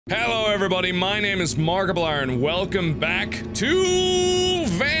Hello everybody, my name is Markiplier and welcome back to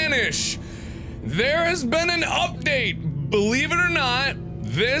Vanish! There has been an update! Believe it or not,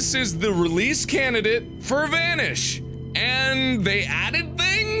 this is the release candidate for Vanish. And they added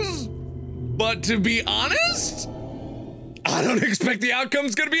things? But to be honest, I don't expect the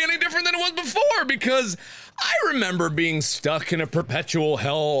outcome's gonna be any different than it was before because I remember being stuck in a perpetual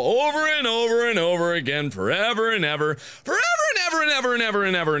hell over and over and over again forever and ever. Forever and ever and ever and ever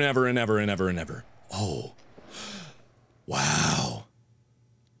and ever and ever and ever and ever and ever. Oh. Wow.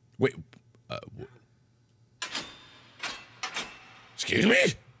 Wait. Excuse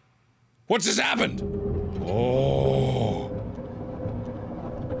me? What's just happened? Oh.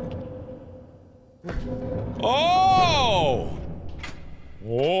 Oh.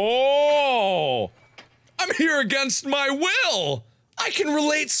 Oh. I'm here against my will! I can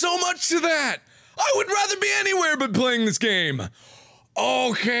relate so much to that! I would rather be anywhere but playing this game!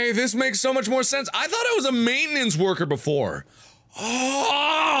 Okay, this makes so much more sense. I thought I was a maintenance worker before.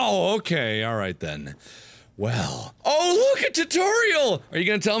 Oh, okay, alright then. Well. Oh, look, a tutorial! Are you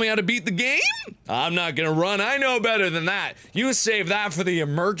gonna tell me how to beat the game? I'm not gonna run, I know better than that. You save that for the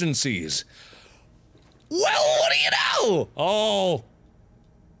emergencies. Well, what do you know? Oh.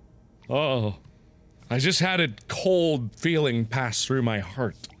 Oh. I just had a cold feeling pass through my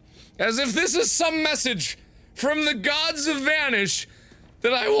heart. As if this is some message from the gods of Vanish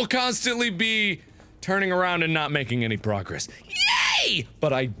that I will constantly be turning around and not making any progress. Yay!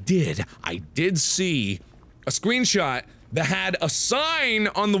 But I did see a screenshot that had a sign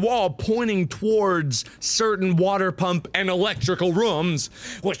on the wall pointing towards certain water pump and electrical rooms,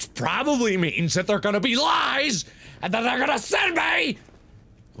 which probably means that they're gonna be lies and that they're gonna send me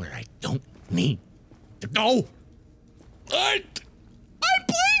where I don't need no! I'm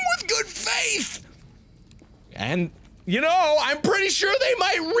playing with good faith! And, you know, I'm pretty sure they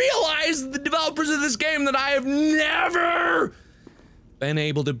might realize, the developers of this game, that I have never been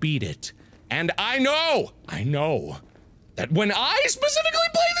able to beat it. And I know that when I specifically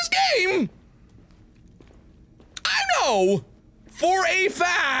play this game, I know for a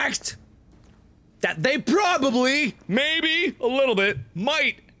fact that they probably, maybe a little bit,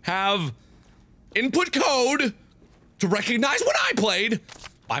 might have input code to recognize when I played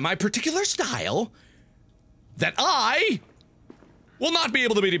by my particular style that I will not be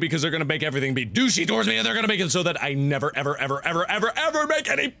able to beat it because they're gonna make everything be douchey towards me and they're gonna make it so that I never ever ever ever ever ever make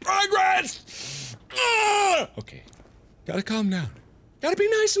any progress. Okay, gotta calm down. Gotta be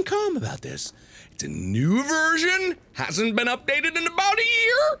nice and calm about this. It's a new version, hasn't been updated in about a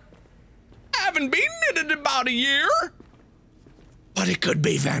year. I haven't beaten it in about a year, but it could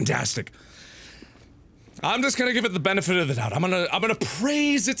be fantastic. I'm just gonna give it the benefit of the doubt. I'm gonna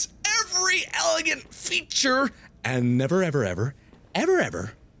praise its every elegant feature and never ever ever ever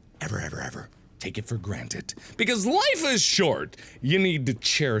ever ever ever ever take it for granted. Because life is short. You need to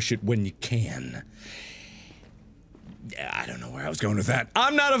cherish it when you can. Yeah, I don't know where I was going with that.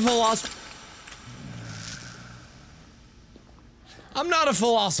 I'm not a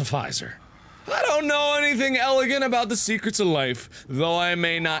philosophizer. I don't know anything elegant about the secrets of life, though I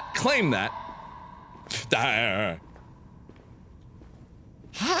may not claim that. Hi.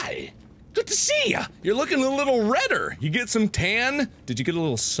 Good to see ya. You're looking a little redder. You get some tan? Did you get a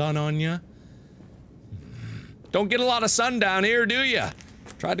little sun on ya? Don't get a lot of sun down here, do ya?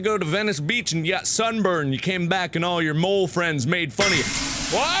 Tried to go to Venice Beach and you got sunburned. You came back and all your mole friends made fun of you.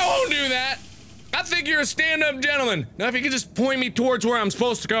 Well, I won't do that. I think you're a stand-up gentleman. Now, if you could just point me towards where I'm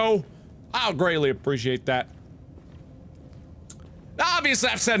supposed to go, I'll greatly appreciate that. Obviously,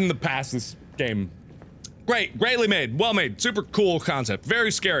 I've said in the past, this game greatly made, well made, super cool concept, very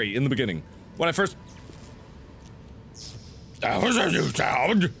scary in the beginning. When I first... That was a new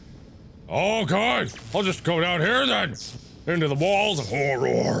sound! Oh god, I'll just go down here then! Into the walls of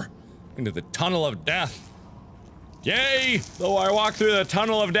horror! Into the tunnel of death! Yay! Though I walk through the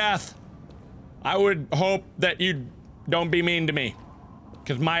tunnel of death, I would hope that you don't be mean to me.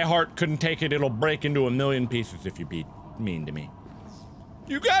 Cause my heart couldn't take it, it'll break into a million pieces if you be mean to me.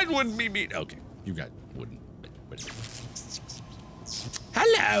 You guys wouldn't be mean. Okay, you guys wouldn't. But.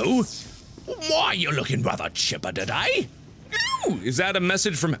 Hello? Why are you looking rather chipper today? Ooh, is that a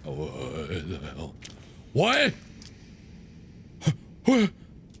message from? Oh, what? What?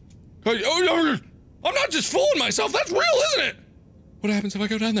 Oh, I'm not just fooling myself. That's real, isn't it? What happens if I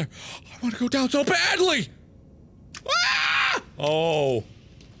go down there? I want to go down so badly. Ah! Oh.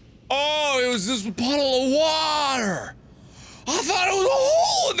 Oh, it was this bottle of water. I thought it was a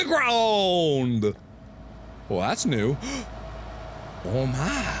hole in the ground! Well, that's new. Oh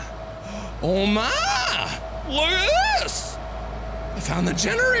my. Oh my! Look at this! found the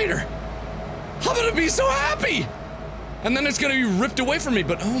generator. I'm gonna be so happy. And then it's gonna be ripped away from me,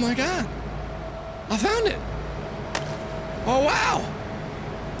 but oh my god. I found it. Oh wow.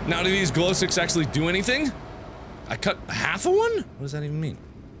 Now do these glow sticks actually do anything? I cut half of one? What does that even mean?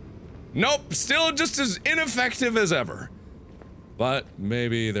 Nope, still just as ineffective as ever. But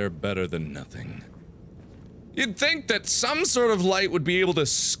maybe they're better than nothing. You'd think that some sort of light would be able to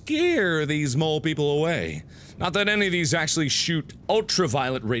scare these mole people away. Not that any of these actually shoot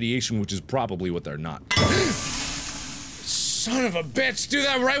ultraviolet radiation, which is probably what they're not. Son of a bitch, do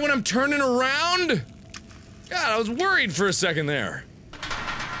that right when I'm turning around? God, I was worried for a second there.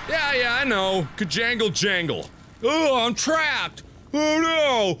 Yeah, I know. Kajangle jangle. Oh, I'm trapped.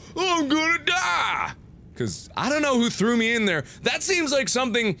 Oh no, I'm gonna die. Cause I don't know who threw me in there. That seems like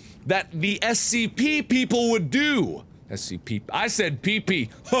something that the SCP people would do. SCP, I said PP.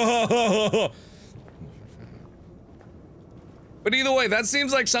 But either way, that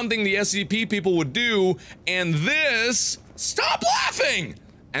seems like something the SCP people would do, and this, stop laughing!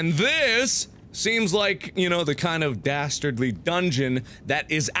 And this seems like, you know, the kind of dastardly dungeon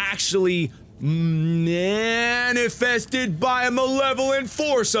that is actually manifested by a malevolent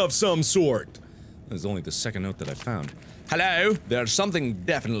force of some sort. That's only the second note that I found. Hello, there's something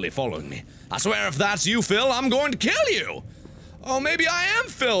definitely following me. I swear if that's you, Phil, I'm going to kill you! Oh, maybe I am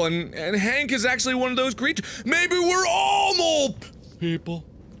Phil, and Hank is actually one of those creatures. Maybe we're all mole people.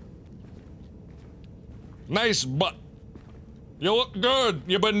 Nice butt. You look good.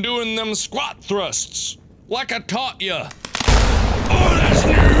 You've been doing them squat thrusts. Like I taught you. Oh, that's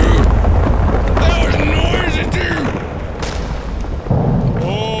new! That was noisy, too!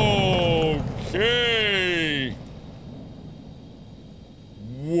 Okay.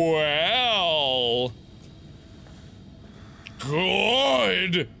 Well...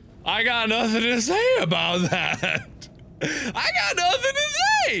 Good. I got nothing to say about that. I got nothing to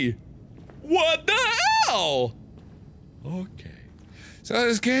say. What the hell? Okay. So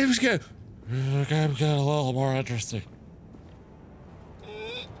this game's getting a little more interesting.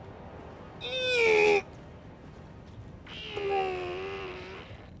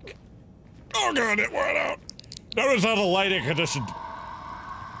 Oh god, it went out. Notice how the lighting conditioned.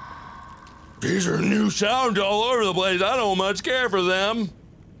 These are new sounds all over the place. I don't much care for them.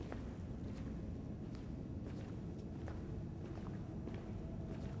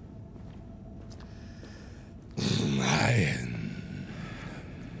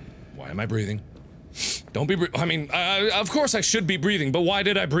 Why am I breathing? Don't be I mean, of course I should be breathing, but why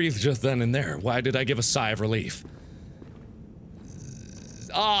did I breathe just then and there? Why did I give a sigh of relief?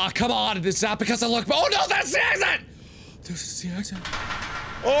 Ah, oh, come on, it's not because I look- Oh no, that's the exit! This is the exit.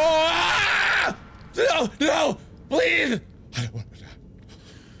 Oh, ah! No, please! I don't want to die.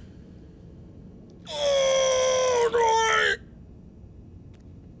 Oh, boy!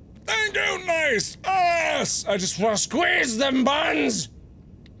 Thank you, nice! Yes! I just want to squeeze them buns!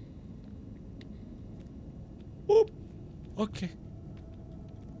 Whoop. Okay.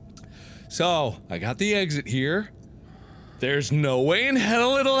 So, I got the exit here. There's no way in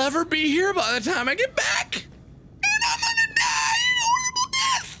hell it'll ever be here by the time I get back! And I'm gonna die a horrible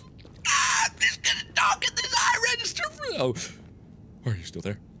death! Ah, I'm just gonna talk in this eye register for- Oh. Are you still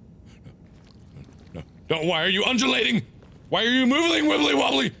there? No. No, why are you undulating? Why are you moving wibbly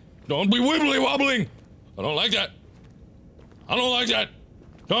wobbly? Don't be wibbly wobbling! I don't like that. I don't like that.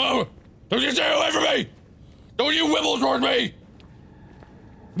 No! Don't you stay away from me! Don't you wibble toward me!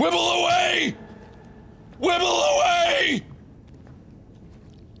 Wibble away! Wibble away!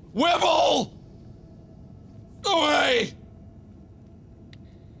 Wibble! Away!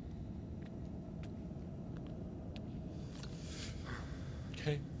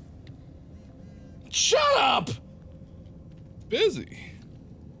 Okay. Shut up! Busy.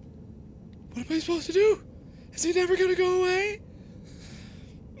 What am I supposed to do? Is he never gonna go away?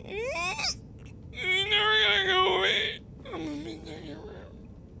 He's never gonna go away. I'm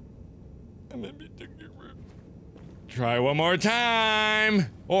gonna be taking a rip. Try one more time.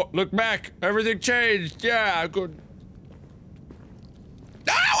 Oh, look back. Everything changed. Yeah, good.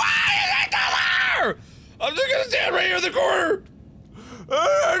 No, why is it there? I'm just gonna stand right here in the corner.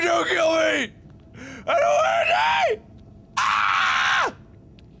 Don't kill me. I don't want to die. Ah!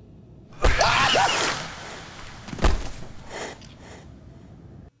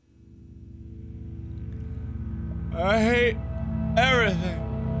 I hate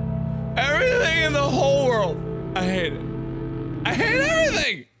everything. Everything in the whole world. I hate it. I hate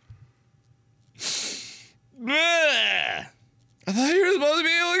everything! Bleh. I thought you were supposed to be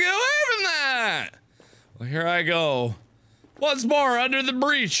able to get away from that! Well, here I go. Once more under the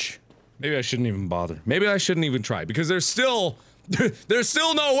breach. Maybe I shouldn't even bother. Maybe I shouldn't even try, because there's still There's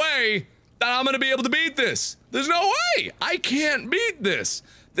still no way that I'm gonna be able to beat this. There's no way. I can't beat this.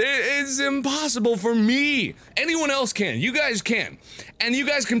 It's impossible for me. Anyone else can. You guys can. And you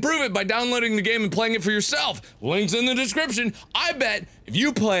guys can prove it by downloading the game and playing it for yourself. Link's in the description. I bet if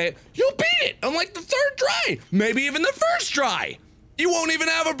you play it, you'll beat it on like the 3rd try. Maybe even the 1st try. You won't even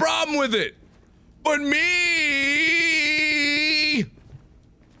have a problem with it. But me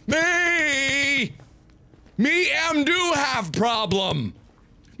am do have problem.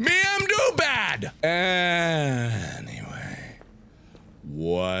 Me am do bad. Anyway,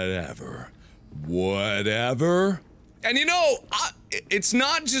 whatever. And you know, it's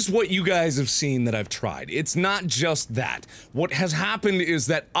not just what you guys have seen that I've tried. It's not just that. What has happened is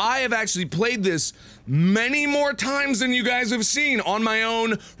that I have actually played this many more times than you guys have seen on my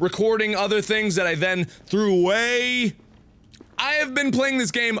own, recording other things that I then threw away. I have been playing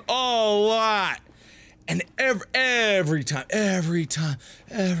this game a lot. And every time,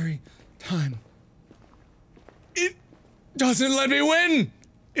 it doesn't let me win.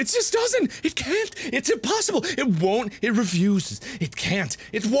 It just doesn't. It can't. It's impossible. It won't. It refuses. It can't.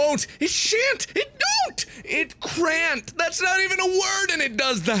 It won't. It shan't. It don't. It can't. That's not even a word, and it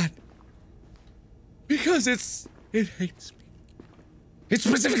does that. Because it hates me. It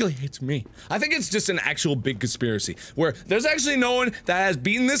specifically hates me. I think it's just an actual big conspiracy where there's actually no one that has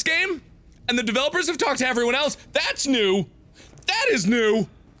beaten this game, and the developers have talked to everyone else. That's new. That is new.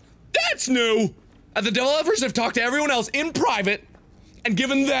 That's new. And the developers have talked to everyone else in private and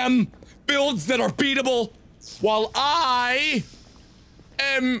given them builds that are beatable, while I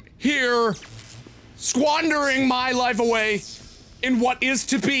am here squandering my life away in what is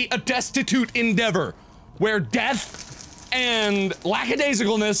to be a destitute endeavor, where death and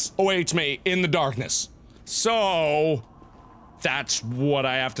lackadaisicalness awaits me in the darkness. So, that's what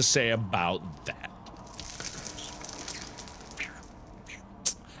I have to say about that.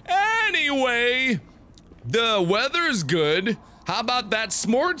 Anyway, the weather's good. How about that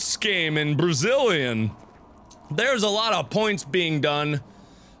sports game in Brazilian? There's a lot of points being done.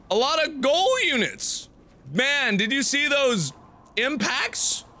 A lot of goal units. Man, did you see those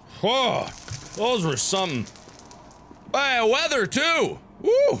impacts? Oh, those were something. Hey, weather too.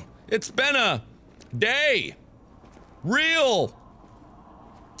 Woo, it's been a day. Real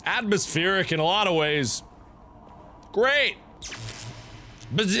atmospheric in a lot of ways. Great.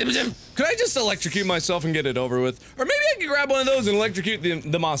 Could I just electrocute myself and get it over with? Or maybe I could grab one of those and electrocute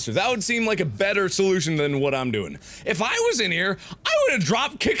the monster. That would seem like a better solution than what I'm doing. If I was in here, I would have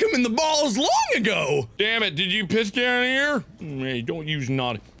drop kicked him in the balls long ago. Damn it, did you piss down here? Hey, don't use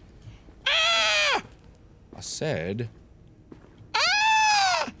naughty. Ah! I said.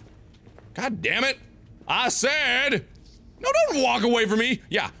 Ah! God damn it. I said. No, don't walk away from me.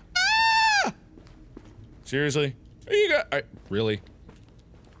 Yeah. Ah! Seriously? You got, really?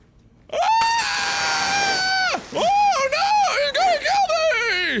 Ah! Oh no! He's gonna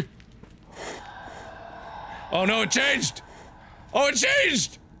kill me! Oh no, it changed! Oh, it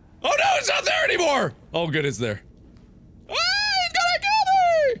changed! Oh no, it's not there anymore! Oh good, it's there. Ah, he's gonna kill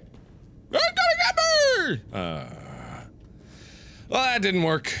me! He's gonna get me! Well, that didn't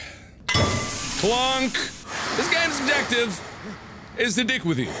work. Clunk! This game's objective is to dick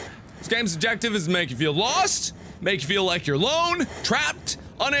with you. This game's objective is to make you feel lost, make you feel like you're alone, trapped,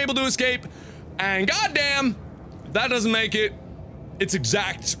 unable to escape, and goddamn, if that doesn't make it its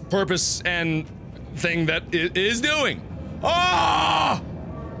exact purpose and thing that it is doing. Ah!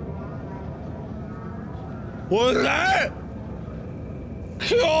 What's that?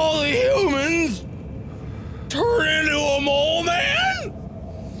 Kill the humans? Turn into a mole man?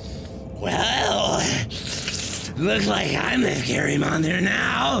 Well, looks like I'm the scary monster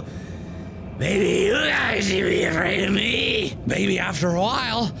now. Maybe you guys should be afraid of me. Maybe after a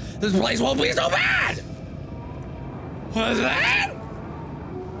while, this place won't be so bad. What's that?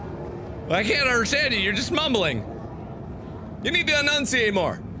 I can't understand you. You're just mumbling. You need to enunciate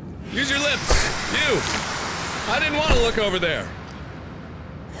more. Use your lips. You. I didn't want to look over there.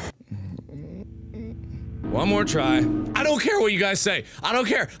 One more try. I don't care what you guys say. I don't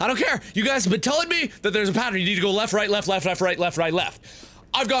care. I don't care. You guys have been telling me that there's a pattern. You need to go left, right, left, left, left, right, left, right, left.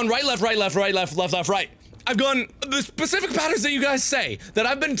 I've gone right, left, right, left, right, left, left, left, right. I've gone the specific patterns that you guys say, that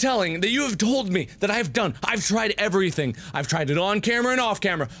I've been telling, that you have told me, that I've done. I've tried everything. I've tried it on camera and off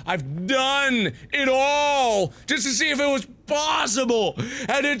camera. I've done it all just to see if it was possible.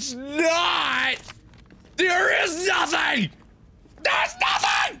 And it's not. There is nothing. There's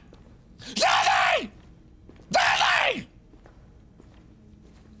nothing. Nothing. Nothing.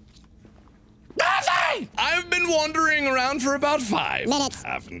 Nothing! I've been wandering around for about 5 minutes.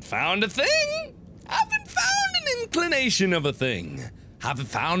 Haven't found a thing. Haven't found an inclination of a thing. Have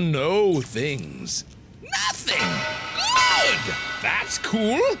found no things. Nothing! Good! That's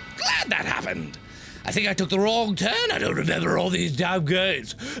cool. Glad that happened. I think I took the wrong turn. I don't remember all these damn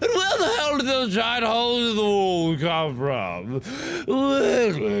gates. And where the hell did those giant holes in the wall come from?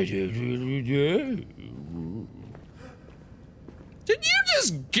 Did you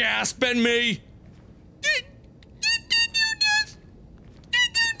just gasp at me? Did you just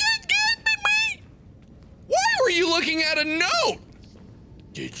gasp at me? Why were you looking at a note?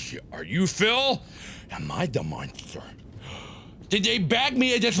 Are you Phil? Am I the monster? Did they bag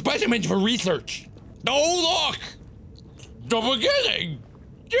me as a specimen for research? Oh, look! The beginning!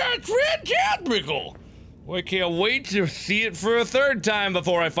 That's fantastical! Well, I can't wait to see it for a third time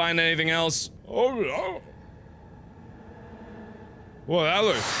before I find anything else. Oh, no. Well, that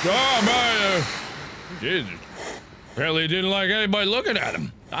looks... Oh, man! Jesus. Apparently didn't like anybody looking at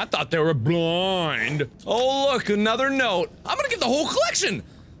him. I thought they were blind. Oh, look, another note. I'm gonna get the whole collection.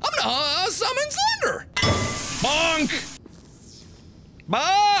 I'm gonna summon Slender. Bonk!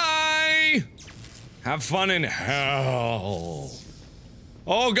 Bye! Have fun in hell.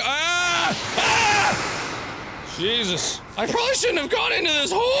 Oh, God! Ah! Jesus. I probably shouldn't have gone into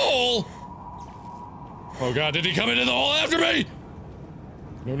this hole! Oh, God, did he come into the hole after me?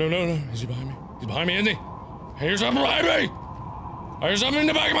 No, no, no, no. Is he behind me? He's behind me, isn't he? I hear something behind me! I hear something in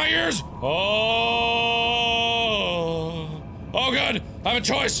the back of my ears! Oh! Oh, God! I have a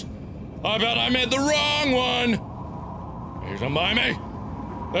choice! I bet I made the wrong one! I hear something behind me!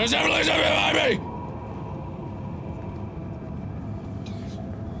 There's definitely something behind me!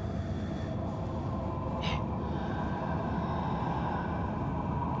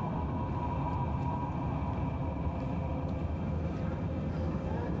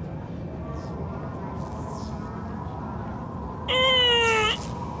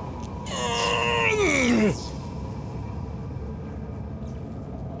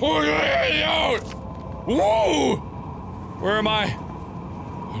 Whoa! Where am I?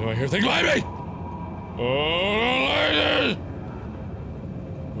 Why do I hear things behind me? Oh,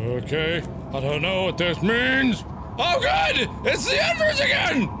 okay, I don't know what this means. Oh, good! It's the entrance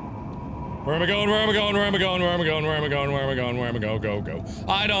again! Where am I going? Where am I going? Where am I going? Where am I going? Where am I going? Where am I going? Where am I going? Go, go.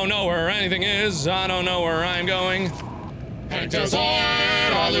 I don't know where anything is. I don't know where I'm going. And just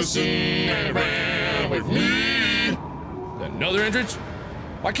listen and run with me. Another entrance?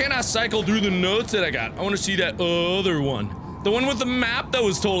 Why can't I cycle through the notes that I got? I want to see that other one. The one with the map that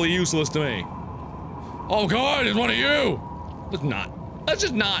was totally useless to me. Oh, God, it's one of you. Let's not. Let's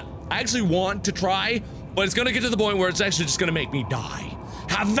just not. I actually want to try, but it's gonna get to the point where it's actually just gonna make me die.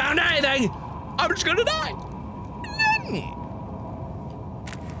 Haven't found anything. I'm just gonna die.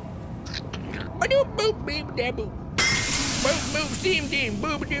 Boop, boop, beep, da, boop. Boop, boop, steam, steam,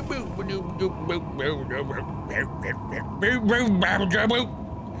 boop, boop, boop, boop, boop, boop,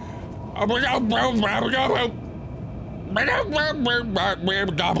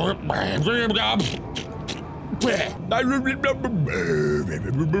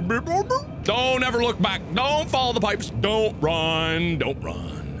 boop, boop, boop. Don't ever look back. Don't follow the pipes. Don't run. Don't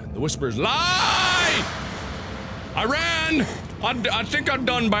run. The whispers lie. I ran. I think I've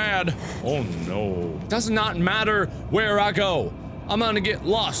done bad. Oh no. Does not matter where I go. I'm gonna get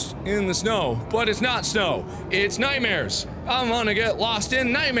lost in the snow, but it's not snow. It's nightmares. I'm gonna get lost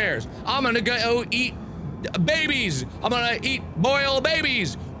in nightmares. I'm gonna go eat babies. I'm gonna eat boil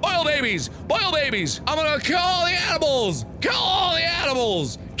babies. Boil babies. Boil babies. I'm gonna kill all the animals. Kill all the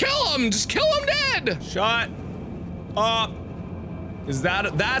animals. Kill them. Just kill them dead. Shut up.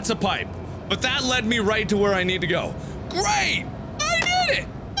 That's a pipe. But that led me right to where I need to go. Great. I did it.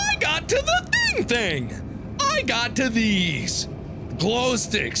 I got to the thing. I got to these. Glow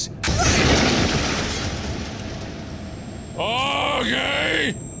sticks.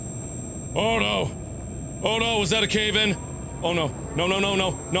 Okay. Oh no. Oh no, was that a cave-in? Oh no. No, no, no,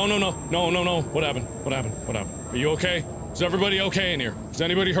 no. No, no, no. No, no, no. What happened? What happened? What happened? Are you okay? Is everybody okay in here? Is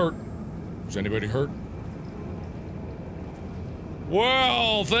anybody hurt? Is anybody hurt?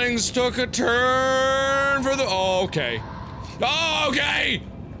 Well, things took a turn for the— oh, okay. Oh, okay!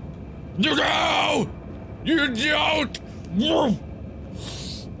 You go! You don't!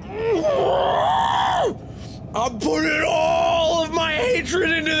 I'm putting all of my hatred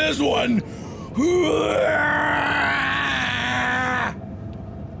into this one!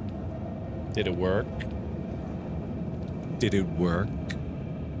 Did it work? Did it work?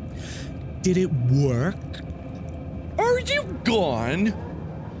 Did it work? Are you gone?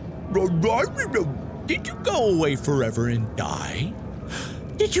 Did you go away forever and die?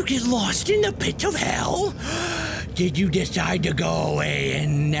 Did you get lost in the pit of hell? Did you decide to go away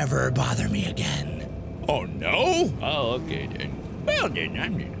and never bother me again? Oh, no? Oh, okay then. Well then,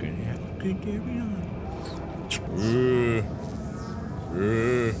 I'm just gonna have to carry on.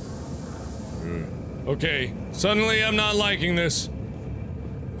 Okay, suddenly I'm not liking this.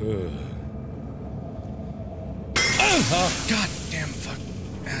 Oh, god damn, fuck.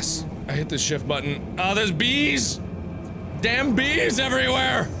 Ass. I hit the shift button. Oh, there's bees! Damn bees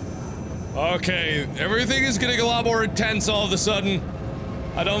everywhere! Okay, everything is getting a lot more intense all of a sudden.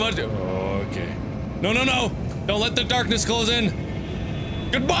 I don't want to. Okay. No, no, no! Don't let the darkness close in!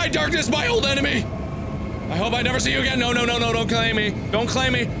 Goodbye, darkness, my old enemy! I hope I never see you again. No, no, no, no, don't claim me. Don't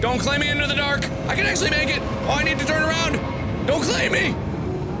claim me. Don't claim me into the dark. I can actually make it. Oh, I need to turn around. Don't claim me.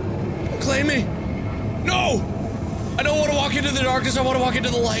 Don't claim me. No! I don't want to walk into the darkness. I want to walk into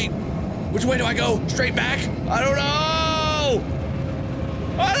the light. Which way do I go? Straight back? I don't know!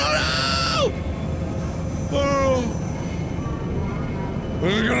 I don't know! Oh.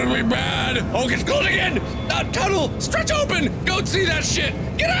 This is gonna be bad. Oh, it's closing again! Tunnel! Stretch open! Go see that shit!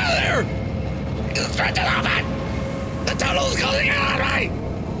 Get out of there! Stretch it open! The tunnel's closing in on me!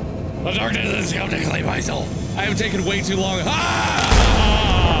 The darkness is going to claim my soul. I have taken way too long.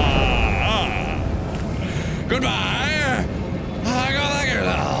 Goodbye! I go back here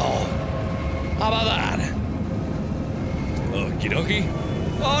now. How about that? Okie dokie.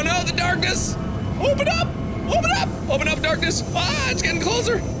 Oh no, the darkness! Open up! Open up! Open up, darkness! Ah, it's getting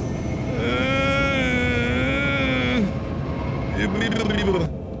closer!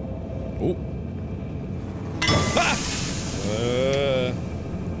 Oh. Ah!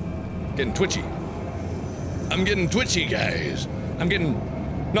 Getting twitchy. I'm getting twitchy, guys. I'm getting...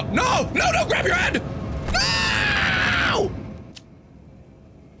 No, no! No, no! Grab your head! No!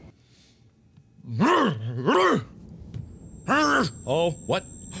 Oh, what?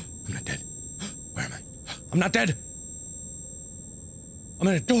 I'm not dead. Where am I? I'm not dead! I'm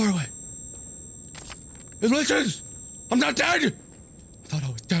in a doorway! It listens! I'm not dead! I thought I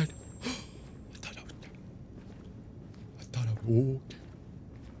was dead. I thought I was dead. I thought I was... Oh.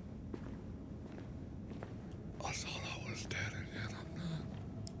 I thought I was dead and yet I'm not.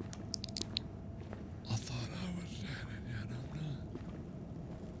 I thought I was dead and yet I'm not.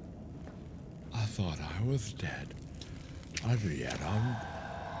 I thought I was dead and yet I'm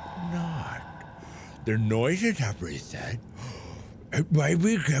not. The noises have reset. It might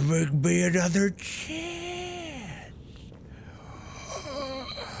be giving me another chance.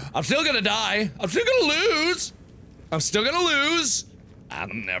 I'm still gonna die. I'm still gonna lose. I'm still gonna lose.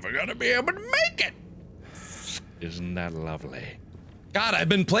 I'm never gonna be able to make it. Isn't that lovely? God, I've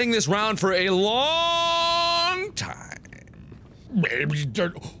been playing this round for a long time. Baby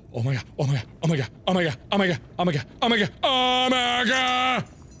dirt. Oh my god, oh my god, oh my god, oh my god, oh my god, oh my god, oh my god, oh my god,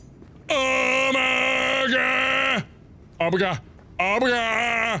 oh my god, oh my god, oh my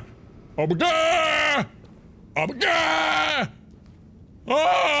god, oh my god, oh my god,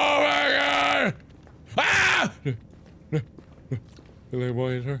 oh my god, ah! Little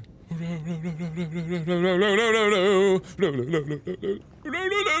boy is her. No.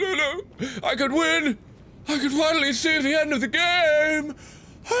 I could win. I could finally see the end of the game.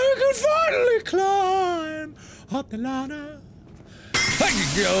 I could finally climb up the ladder.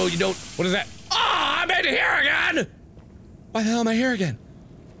 Oh, you don't. What is that? Oh, I'm in here again. Why the hell am I here again?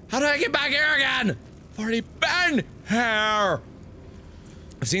 How did I get back here again? I've already been here.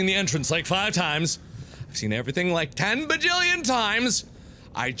 I've seen the entrance like 5 times. I've seen everything like 10 bajillion times.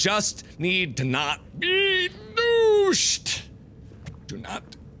 I just need to not be douched. Do not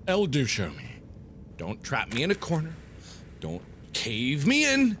douche me. Don't trap me in a corner. Don't cave me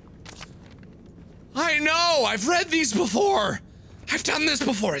in. I know, I've read these before. I've done this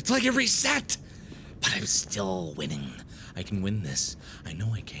before. It's like a reset. But I'm still winning. I can win this. I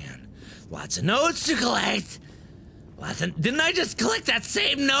know I can. Lots of notes to collect. Didn't I just collect that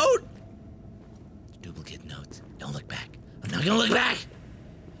same note? Duplicate notes. Don't look back. I'm not gonna look back.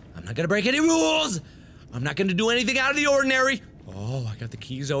 I'm not gonna break any rules. I'm not gonna do anything out of the ordinary. Oh, I got the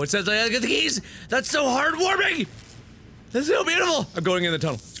keys. Oh, it says I got the keys. That's so heartwarming. That's so beautiful. I'm going in the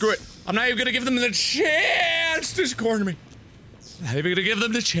tunnel. Screw it. I'm not even gonna give them the chance to corner me. Not even gonna give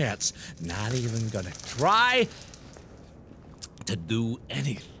them the chance. Not even gonna try to do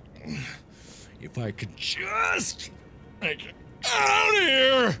anything. If I could just make it out of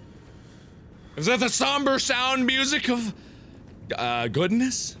here. Is that the somber sound music of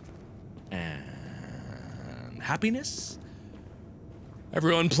goodness and happiness?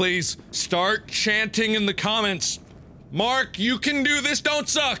 Everyone, please start chanting in the comments. Mark, you can do this, don't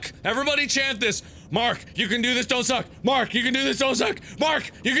suck. Everybody chant this. Mark, you can do this, don't suck. Mark, you can do this, don't suck. Mark,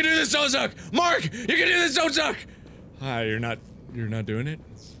 you can do this, don't suck. Mark, you can do this, don't suck. You're not doing it?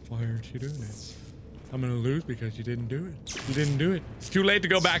 Why aren't you doing it? I'm gonna lose because you didn't do it. You didn't do it. It's too late to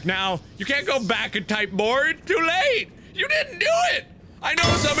go back now. You can't go back and type more. It's too late. You didn't do it. I know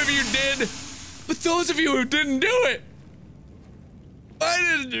some of you did, but those of you who didn't do it, why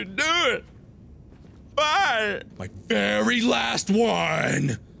didn't you do it? Why? My very last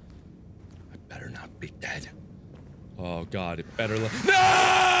one. I better not be dead. Oh God, it better no!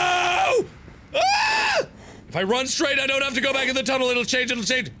 Ah! If I run straight, I don't have to go back in the tunnel. It'll change.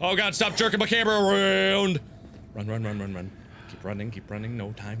 Oh God, stop jerking my camera around. Run. Keep running.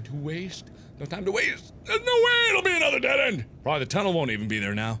 No time to waste. There's no way it'll be another dead end. Probably the tunnel won't even be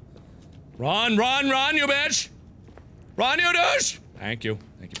there now. Run, you bitch. Run, you douche. Thank you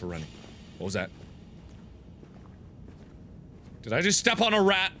for running. What was that? Did I just step on a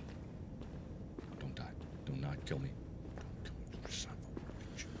rat? Don't die. Do not kill me. Don't kill me, son of a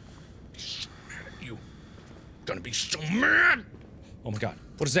bitch. I'm so mad at you. I'm gonna be so mad. Oh my God.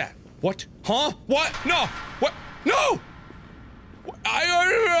 What is that? What? Huh? What? No. What? No!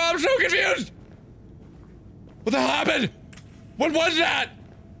 I'm so confused. What the hell happened? What was that?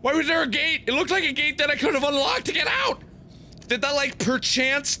 Why was there a gate? It looked like a gate that I could have unlocked to get out. Did that, like,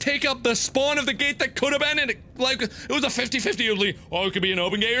 perchance take up the spawn of the gate that could have been? And it, like, it was a 50-50 usually. Oh, it could be an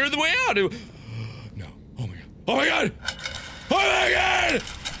open gate or the way out. No. Oh my God. Oh my God. Oh my God.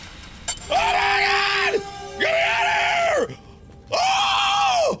 Oh my God. Get me out of here.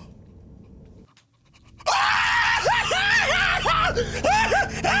 Oh!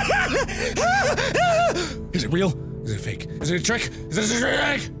 Is it real? Is it fake? Is it a trick? Is this a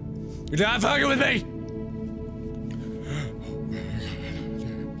trick? You're not fucking with me!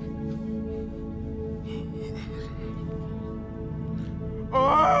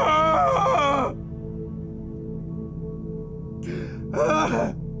 Oh!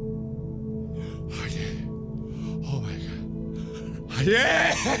 Oh my God.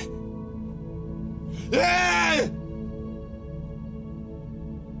 Yeah! Yeah!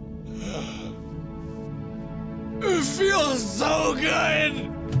 It feels so good!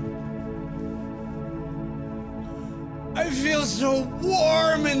 I feel so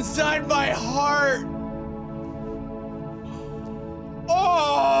warm inside my heart!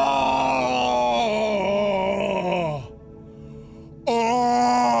 Oh!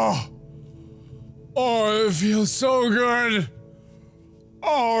 Oh! Oh, it feels so good!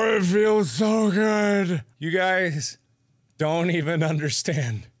 Oh, it feels so good! You guys don't even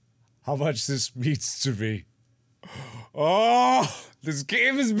understand how much this means to me. Oh, this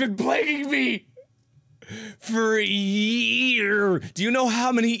game has been plaguing me for a year. Do you know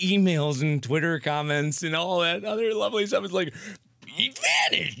how many emails and Twitter comments and all that other lovely stuff is like, beat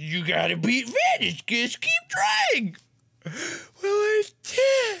Vanish, you gotta beat Vanish, just keep trying. Well, I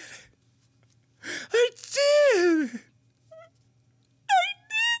did.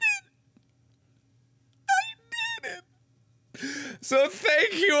 So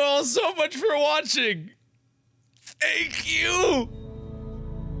thank you all so much for watching. Thank you!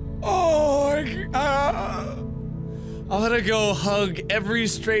 Oh, I'm gonna go hug every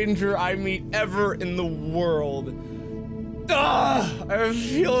stranger I meet ever in the world. I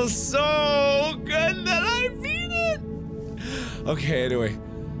feel so good that I beat it! Okay, anyway.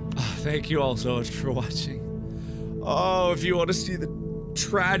 Thank you all so much for watching. Oh, if you want to see the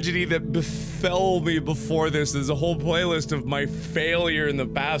tragedy that befell me before this, there's a whole playlist of my failure in the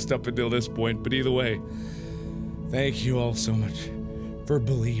past up until this point, but either way. Thank you all so much for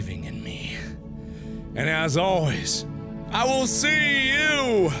believing in me. And as always, I will see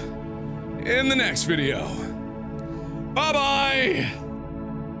you in the next video. Bye-bye!